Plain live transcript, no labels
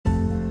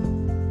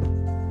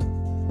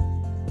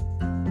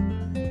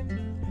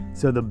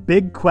So the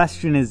big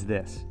question is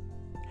this: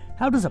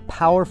 how does a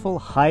powerful,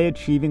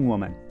 high-achieving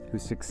woman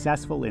who's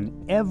successful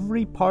in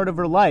every part of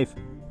her life,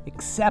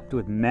 except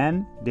with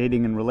men,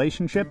 dating, and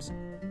relationships,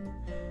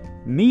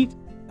 meet,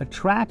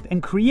 attract,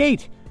 and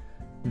create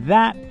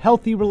that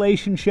healthy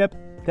relationship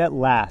that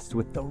lasts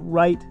with the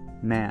right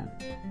man?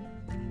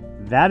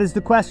 That is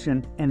the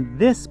question, and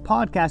this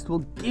podcast will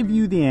give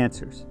you the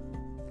answers.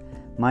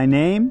 My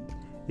name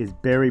is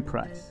Barry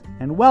Price,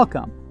 and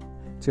welcome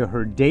to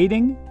Her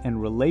Dating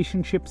and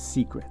Relationship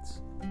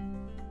Secrets.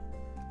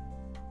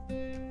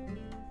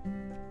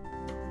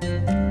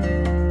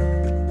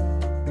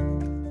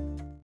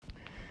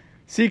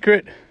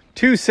 Secret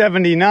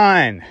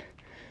 279.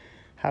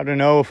 How to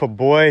know if a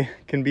boy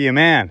can be a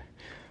man.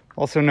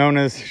 Also known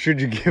as, should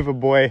you give a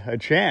boy a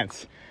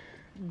chance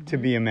to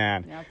be a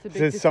man? Yeah, it's a big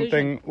this is decision.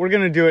 something, we're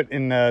going to do it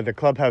in the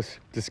clubhouse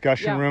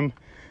discussion room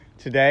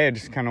today. I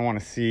just kind of want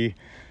to see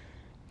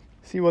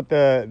what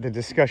the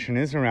discussion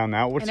is around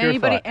that. What's your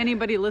thought?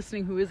 Anybody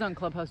listening who is on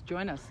Clubhouse,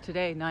 join us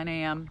today, 9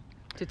 a.m.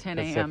 to 10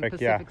 a.m.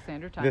 Pacific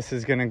Standard Time. This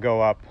is going to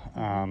go up.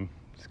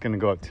 It's going to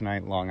go up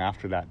tonight, long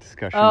after that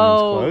discussion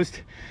room's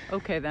closed.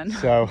 Okay then.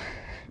 So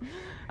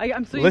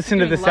I'm so listen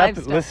to this live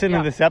stuff. listen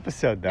to this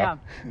episode though. Yeah.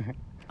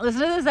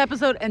 Listen to this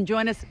episode and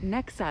join us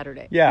next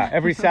Saturday. Yeah,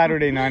 every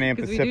Saturday, 9 a.m.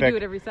 Pacific. We do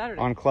it every Saturday.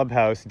 On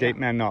Clubhouse. Date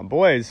Men Not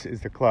Boys is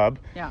the club.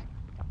 Yeah.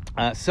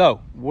 So,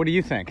 what do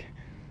you think?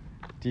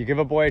 Do you give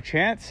a boy a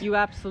chance? You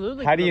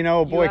absolutely. How do you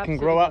know a boy can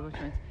grow up?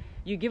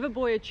 You give a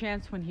boy a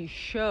chance when he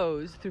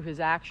shows through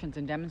his actions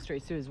and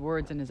demonstrates through his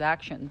words and his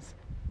actions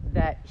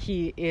that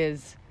he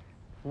is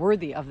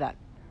worthy of that.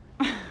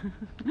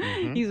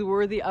 Mm-hmm. He's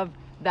worthy of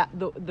that.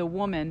 The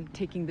woman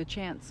taking the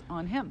chance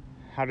on him.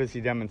 How does he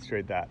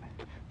demonstrate that?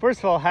 First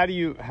of all, how do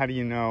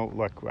you know?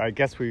 Look, I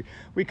guess we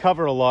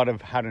cover a lot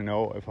of how to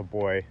know if a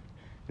boy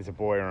is a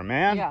boy or a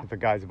man, if a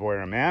guy's a boy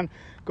or a man.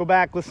 Go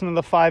back, listen to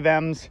the 5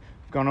 M's.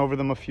 I've gone over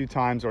them a few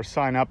times, or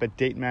sign up at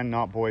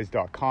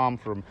datemennotboys.com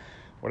for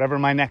whatever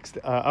my next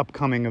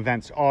upcoming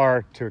events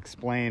are to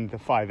explain the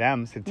 5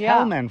 M's to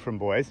tell men from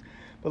boys.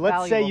 But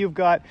let's say you've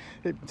got,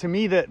 to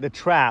me, the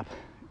trap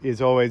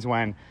is always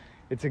when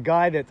it's a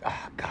guy that's,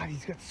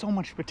 he's got so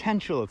much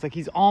potential. It's like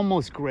he's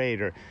almost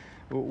great, or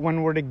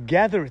when we're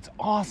together, it's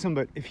awesome,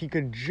 but if he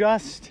could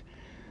just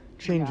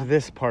change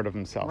this part of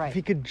himself, if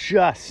he could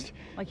just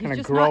kind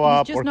of grow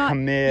up or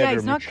commit or mature.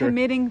 He's not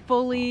committing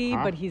fully,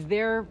 but he's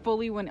there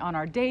fully when on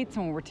our dates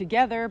and when we're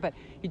together, but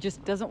he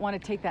just doesn't want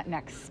to take that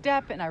next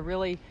step. And I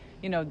really,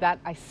 that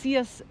I see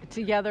us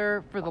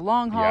together for the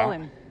long haul. Yeah.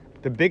 And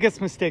the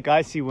biggest mistake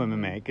I see women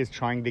make is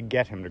trying to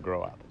get him to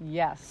grow up.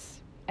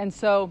 Yes. And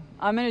so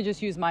I'm going to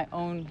just use my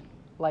own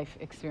life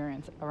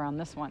experience around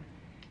this one.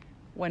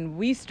 When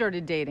we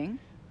started dating,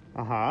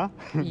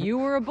 you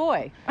were a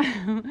boy.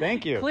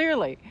 Thank you.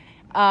 Clearly.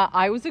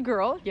 I was a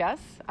girl, yes.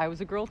 I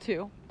was a girl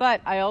too. But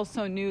I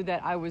also knew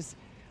that I was,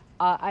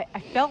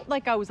 I felt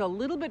like I was a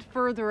little bit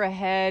further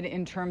ahead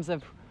in terms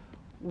of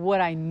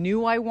what I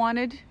knew I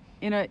wanted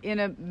in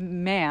a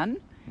man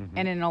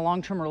and in a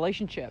long-term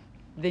relationship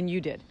than you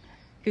did.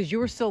 Because you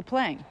were still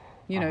playing.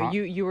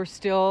 You were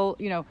still,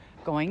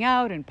 going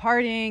out and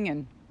partying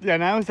and... Yeah,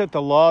 and I was at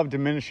the law of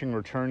diminishing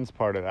returns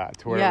part of that,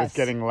 to where it was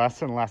getting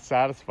less and less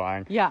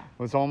satisfying. Yeah.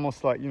 It was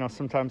almost like,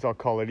 sometimes I'll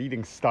call it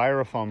eating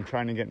styrofoam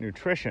trying to get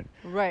nutrition.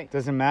 Right. It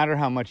doesn't matter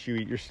how much you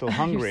eat, you're still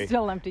hungry. You're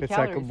still empty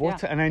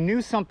calories, and I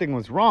knew something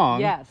was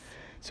wrong. Yes.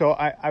 So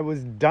I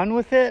was done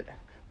with it,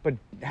 but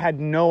had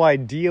no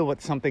idea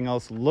what something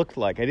else looked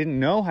like. I didn't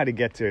know how to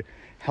get to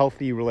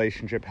healthy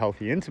relationship,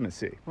 healthy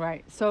intimacy.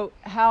 Right. So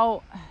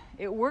how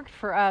it worked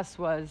for us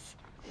was...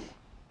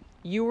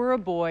 You were a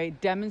boy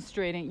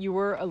demonstrating, you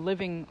were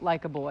living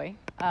like a boy,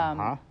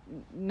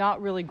 not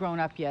really grown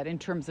up yet in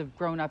terms of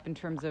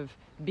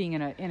being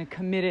in a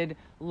committed,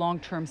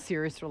 long-term,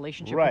 serious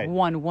relationship with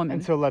one woman.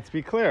 And so let's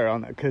be clear on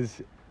that,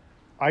 because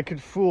I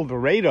could fool the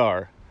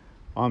radar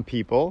on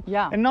people,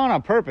 and not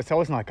on purpose. I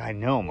wasn't like, I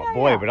know I'm a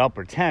boy, but I'll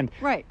pretend.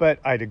 Right. But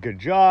I had a good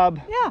job,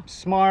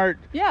 smart,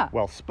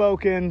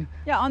 well-spoken,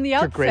 on the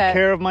outset. Took great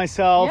care of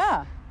myself.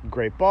 Yeah.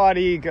 Great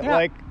body,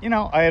 I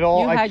had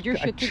all, I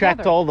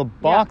checked all the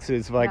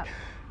boxes of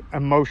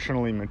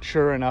emotionally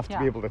mature enough to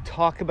be able to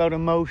talk about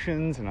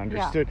emotions and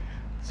understood.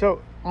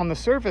 So on the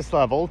surface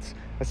level,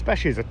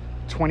 especially as a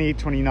 28,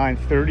 29,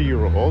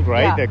 30-year-old,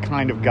 right? The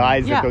kind of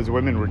guys that those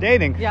women were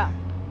dating. Yeah.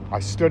 I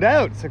stood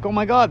out. It's like, oh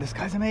my God, this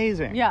guy's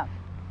amazing. Yeah.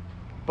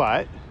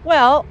 But.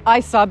 Well, I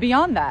saw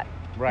beyond that.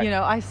 Right.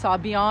 I saw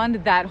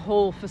beyond that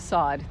whole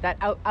facade, that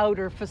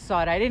outer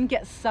facade. I didn't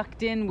get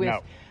sucked in with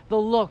the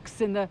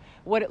looks and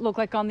what it looked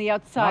like on the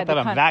outside. Not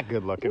that I'm that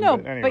good looking. No,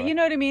 but anyway. But you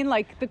know what I mean?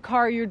 Like the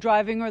car you're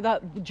driving, or the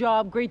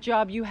great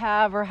job you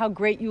have, or how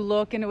great you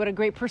look, and what a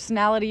great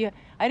personality.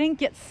 I didn't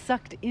get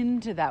sucked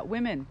into that.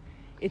 Women,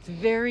 it's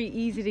very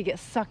easy to get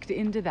sucked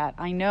into that.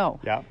 I know.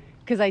 Yeah.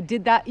 Because I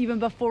did that even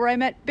before I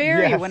met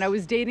Barry, when I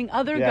was dating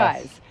other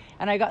guys.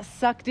 and I got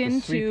sucked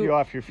into sweep you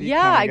off your feet.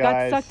 Yeah, kind of I got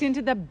guys. sucked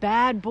into the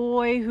bad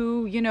boy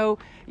who,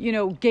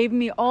 gave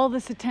me all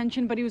this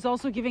attention, but he was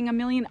also giving a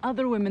million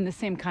other women the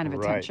same kind of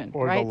attention.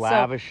 Or right? the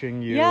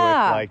lavishing you with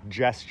like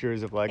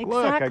gestures of like,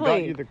 look, I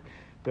got you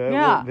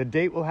the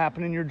date will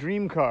happen in your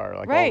dream car,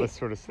 like all this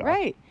sort of stuff.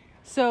 Right.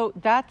 So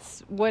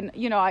that's when,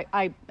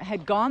 I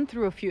had gone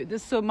through a few, the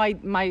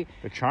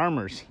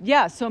charmers.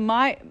 Yeah. So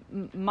my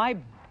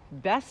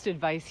best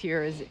advice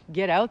here is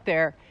get out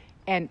there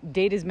and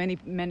date as many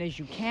men as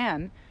you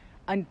can,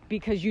 and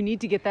because you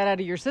need to get that out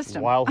of your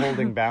system. While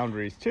holding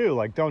boundaries too.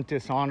 Like don't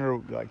dishonor,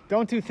 like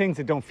don't do things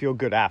that don't feel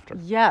good after.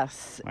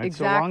 Yes, right?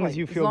 exactly. So as long as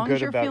you feel as long good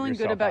as you're about feeling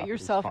good about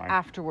yourself fine.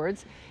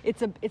 afterwards,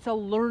 it's a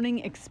learning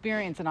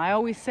experience. And I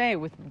always say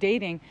with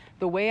dating,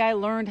 the way I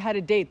learned how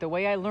to date, the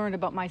way I learned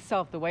about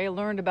myself, the way I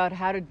learned about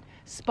how to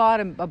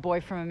spot a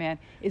boy from a man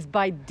is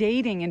by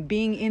dating and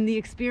being in the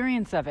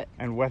experience of it.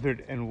 And whether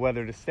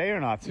to stay or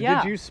not. So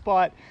Yeah. did you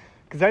spot,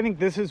 because I think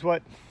this is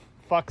what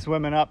fucks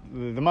women up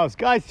the most,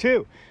 guys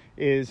too,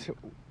 is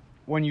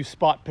when you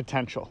spot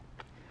potential.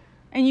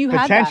 And you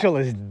had that. Potential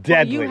is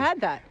deadly. Well, you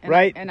had that. And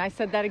right? I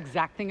said that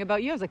exact thing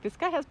about you. I was like, this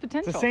guy has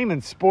potential. It's the same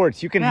in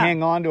sports. You can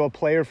hang on to a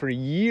player for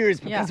years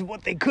because of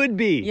what they could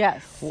be.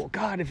 Yes. Well,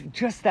 God, if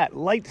just that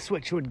light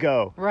switch would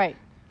go. Right.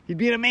 He'd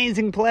be an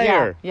amazing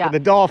player Yeah. for the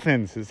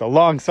Dolphins. Is a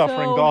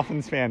long-suffering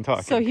Dolphins fan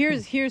talking. So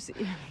here's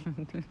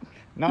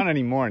Not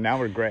anymore. Now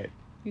we're great.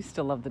 You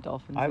still love the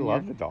Dolphins. I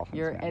love the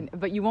Dolphins.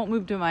 But you won't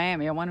move to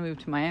Miami. I want to move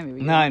to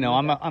Miami. No, I know.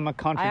 I'm a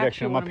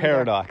contradiction. I'm a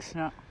paradox.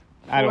 No.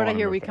 I don't Florida, wanna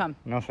here move we there. come.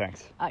 No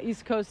thanks.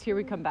 East Coast, here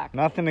we come back.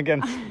 Nothing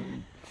against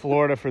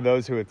Florida for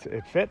those who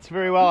it fits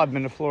very well. I've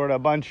been to Florida a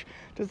bunch.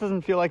 Just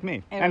doesn't feel like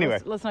me. Anyway.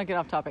 Let's not get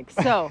off topic.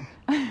 So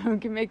we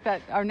can make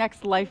that our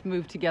next life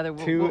move together.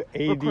 Two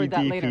we'll record that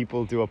ADD later.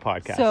 people do a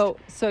podcast.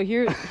 So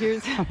here's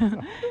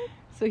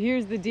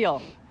here's the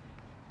deal.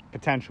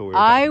 Potential.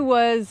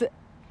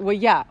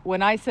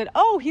 When I said,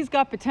 "Oh, he's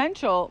got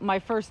potential," my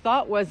first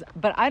thought was,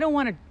 "But I don't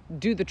want to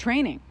do the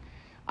training.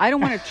 I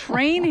don't want to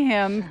train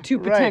him to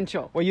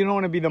potential." Well, you don't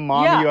want to be the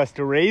mom who has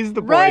to raise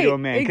the boy to a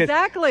man.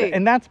 Exactly.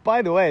 And that's,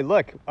 by the way,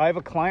 look, I have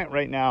a client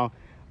right now,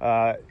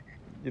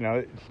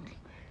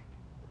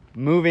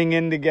 moving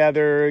in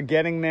together,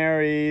 getting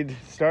married,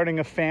 starting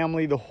a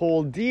family, the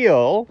whole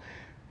deal.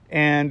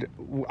 And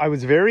I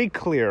was very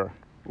clear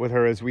with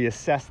her as we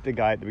assessed the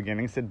guy at the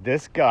beginning. I said,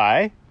 this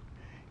guy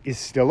is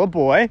still a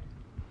boy.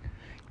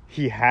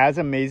 He has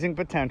amazing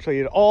potential. He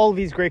had all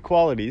these great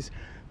qualities,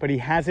 but he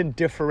hasn't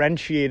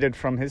differentiated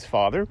from his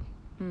father,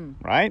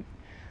 right?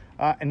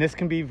 And this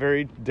can be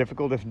very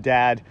difficult if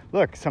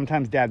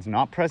sometimes dad's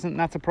not present, and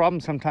that's a problem.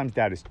 Sometimes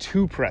dad is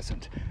too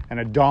present and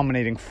a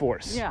dominating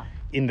force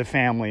in the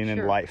family and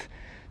in life.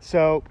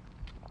 So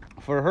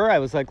for her, I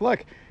was like,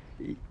 look,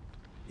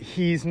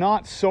 he's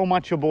not so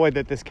much a boy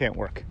that this can't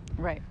work.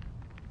 Right.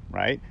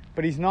 Right?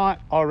 But he's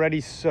not already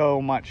so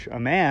much a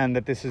man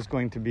that this is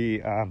going to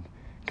be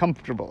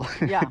comfortable.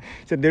 Yeah.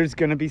 So there's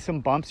going to be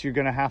some bumps. You're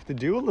going to have to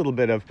do a little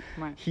bit of,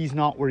 he's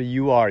not where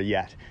you are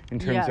yet in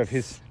terms of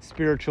his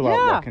spiritual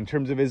outlook, in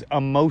terms of his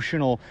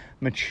emotional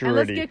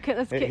maturity,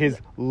 his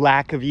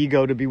lack of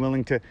ego to be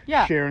willing to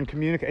share and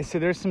communicate. So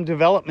there's some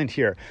development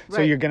here.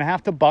 So you're going to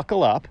have to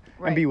buckle up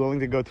and be willing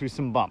to go through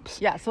some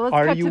bumps. Yeah, so let's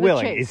cut to you the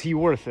willing? chase. Is he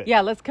worth it?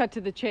 Yeah, let's cut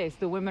to the chase.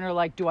 The women are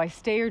like, do I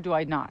stay or do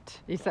I not?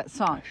 It's that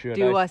song.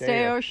 Do I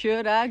stay or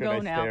should I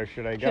go now?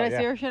 Should I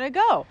stay or should I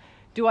go?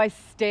 Do I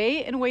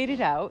stay and wait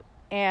it out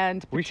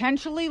and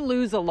potentially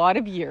lose a lot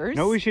of years? You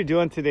know what we should do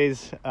on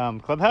today's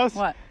Clubhouse?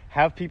 What?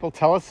 Have people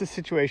tell us the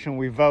situation,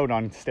 we vote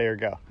on stay or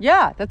go.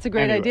 Yeah, that's a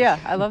great idea.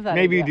 I love that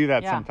Maybe idea. you do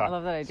that yeah, sometime. I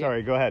love that idea.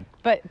 Sorry, go ahead.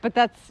 But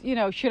that's,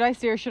 should I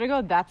stay or should I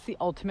go? That's the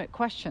ultimate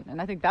question.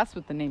 And I think that's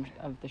what the name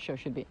of the show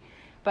should be.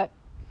 But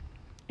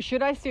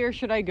should I stay or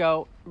should I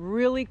go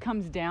really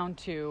comes down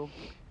to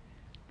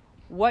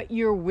what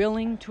you're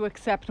willing to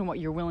accept and what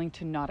you're willing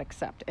to not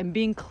accept. And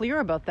being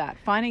clear about that,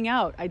 finding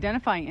out,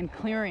 identifying and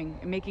clearing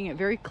and making it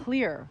very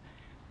clear.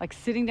 Like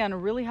sitting down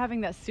and really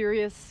having that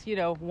serious,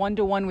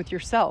 one-to-one with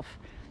yourself.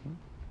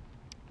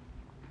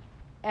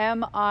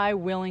 Am I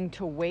willing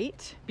to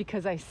wait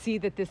because I see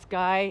that this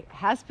guy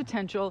has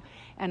potential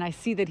and I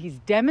see that he's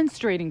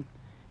demonstrating,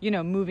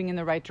 moving in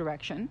the right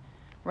direction,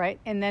 right?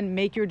 And then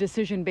make your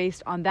decision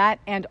based on that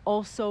and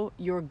also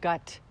your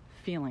gut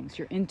feelings,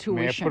 your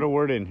intuition. May I put a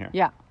word in here?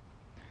 Yeah.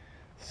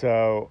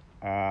 So,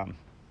 a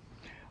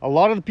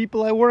lot of the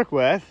people I work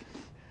with,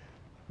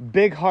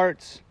 big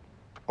hearts,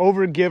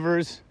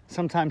 overgivers,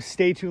 sometimes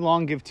stay too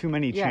long, give too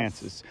many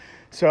chances.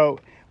 So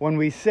when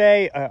we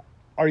say,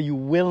 are you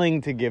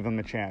willing to give him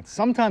a chance?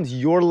 Sometimes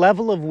your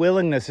level of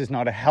willingness is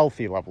not a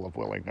healthy level of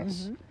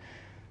willingness. Mm-hmm.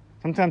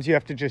 Sometimes you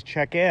have to just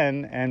check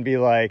in and be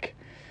like,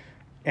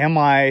 am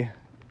I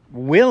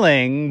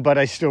willing, but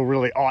I still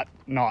really ought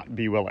not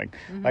be willing?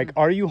 Mm-hmm. Like,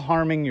 are you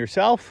harming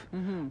yourself?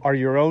 Mm-hmm. Are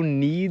your own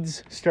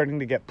needs starting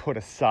to get put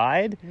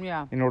aside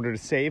in order to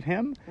save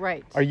him?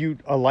 Right. Are you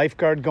a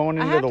lifeguard going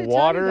into the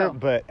water,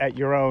 but at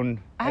your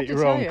own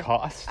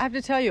cost? I have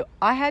to tell you,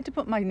 I had to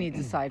put my needs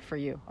aside for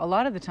you a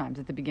lot of the times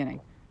at the beginning.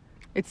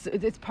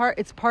 It's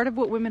part of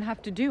what women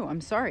have to do.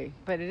 I'm sorry,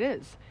 but it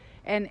is.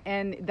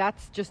 And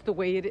that's just the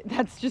way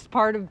that's just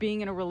part of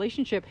being in a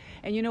relationship.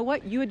 And you know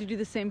what? You had to do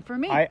the same for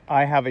me.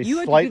 I have a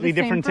slightly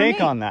different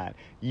take on that.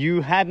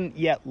 You hadn't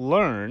yet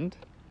learned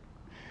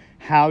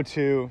how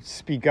to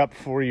speak up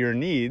for your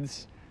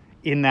needs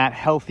in that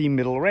healthy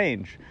middle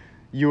range.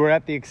 You were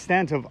at the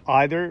extent of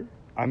either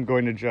I'm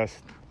going to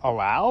just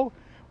allow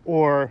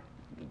or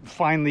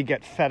finally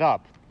get fed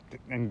up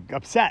and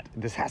upset.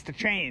 This has to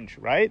change,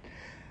 right?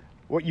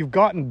 What you've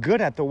gotten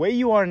good at, the way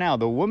you are now,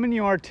 the woman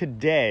you are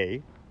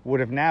today would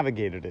have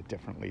navigated it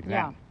differently then.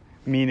 Yeah.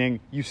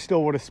 Meaning you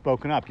still would have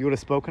spoken up. You would have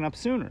spoken up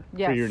sooner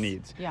for your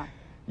needs. Yeah.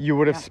 You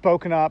would have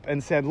spoken up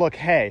and said, look,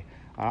 hey,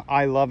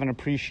 I love and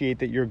appreciate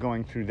that you're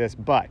going through this,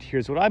 but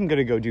here's what I'm going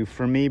to go do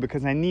for me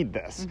because I need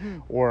this.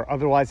 Or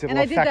otherwise it'll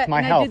affect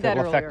my health,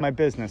 it'll affect my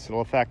business,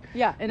 it'll affect,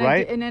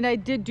 right? And I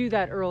did do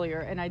that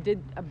earlier,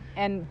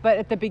 but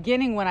at the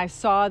beginning when I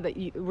saw that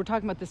we're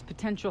talking about this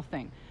potential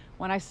thing,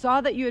 when I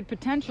saw that you had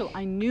potential,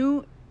 I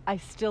knew I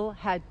still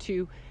had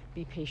to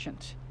be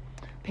patient.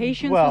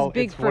 Patience was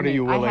big for me.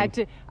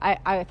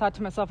 I thought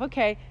to myself,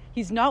 okay,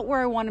 he's not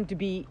where I want him to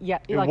be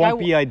yet. It won't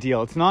be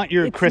ideal. It's not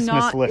your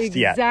Christmas list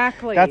yet.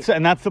 Exactly.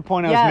 That's the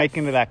point I was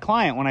making to that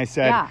client when I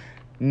said,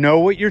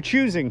 know what you're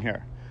choosing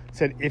here. I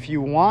said, if you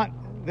want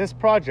this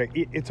project,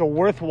 it's a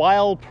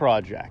worthwhile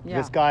project. Yeah.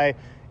 This guy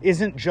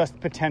isn't just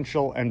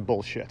potential and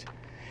bullshit.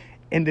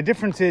 And the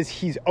difference is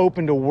he's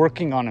open to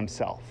working on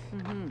himself,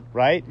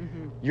 right?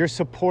 You're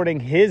supporting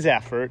his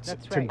efforts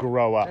to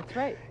grow up. That's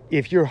right.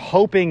 If you're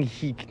hoping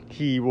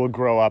he will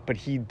grow up, but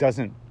he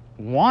doesn't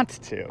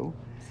want to,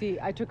 see,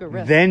 I took a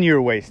risk. Then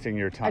you're wasting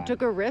your time. I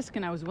took a risk,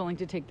 and I was willing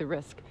to take the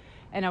risk.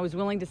 And I was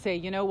willing to say,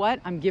 you know what?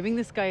 I'm giving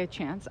this guy a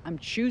chance. I'm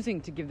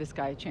choosing to give this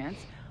guy a chance.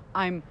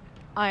 I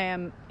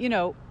am,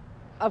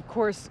 of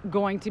course,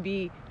 going to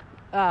be,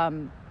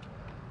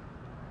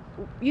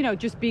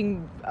 just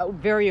being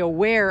very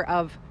aware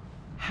of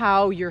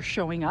how you're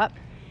showing up.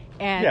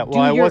 And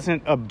I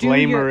wasn't a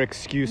blamer,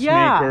 excuse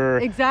maker,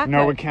 exactly.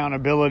 No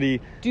accountability.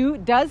 Do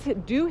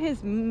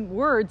his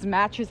words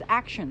match his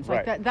actions?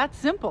 Like that? That's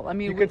simple. I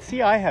mean, you could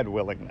see I had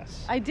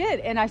willingness. I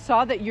did, and I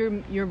saw that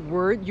your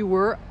word,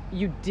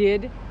 you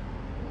did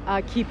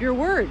keep your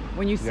word.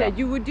 When you said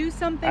you would do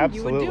something,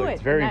 absolutely. You would do it.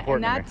 It's very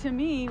important. And that to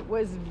me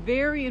was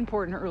very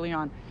important early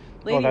on.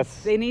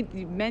 Ladies,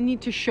 men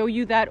need to show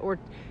you that, or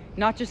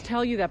not just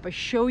tell you that, but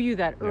show you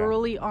that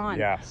early on.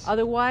 Yes.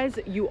 Otherwise,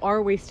 you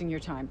are wasting your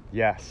time.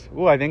 Yes.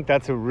 Well, I think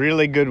that's a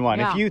really good one.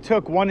 Yeah. If you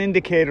took one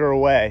indicator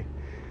away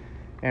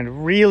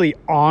and really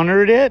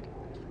honored it,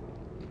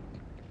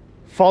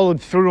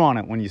 followed through on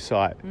it when you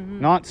saw it,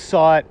 not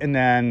saw it and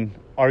then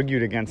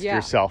argued against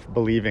yourself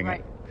believing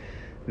it,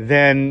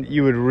 then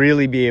you would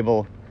really be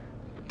able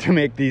to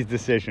make these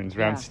decisions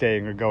around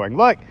staying or going.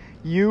 Look,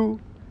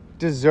 you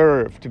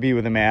deserve to be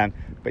with a man,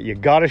 but you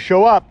got to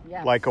show up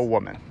like a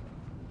woman.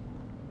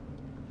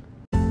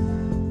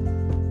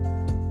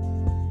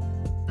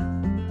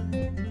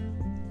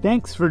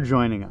 Thanks for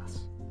joining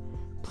us.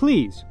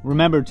 Please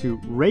remember to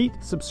rate,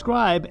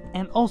 subscribe,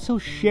 and also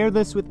share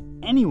this with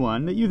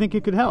anyone that you think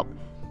it could help,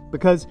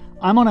 because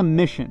I'm on a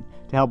mission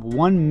to help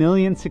 1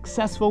 million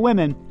successful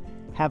women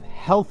have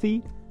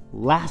healthy,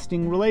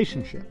 lasting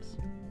relationships.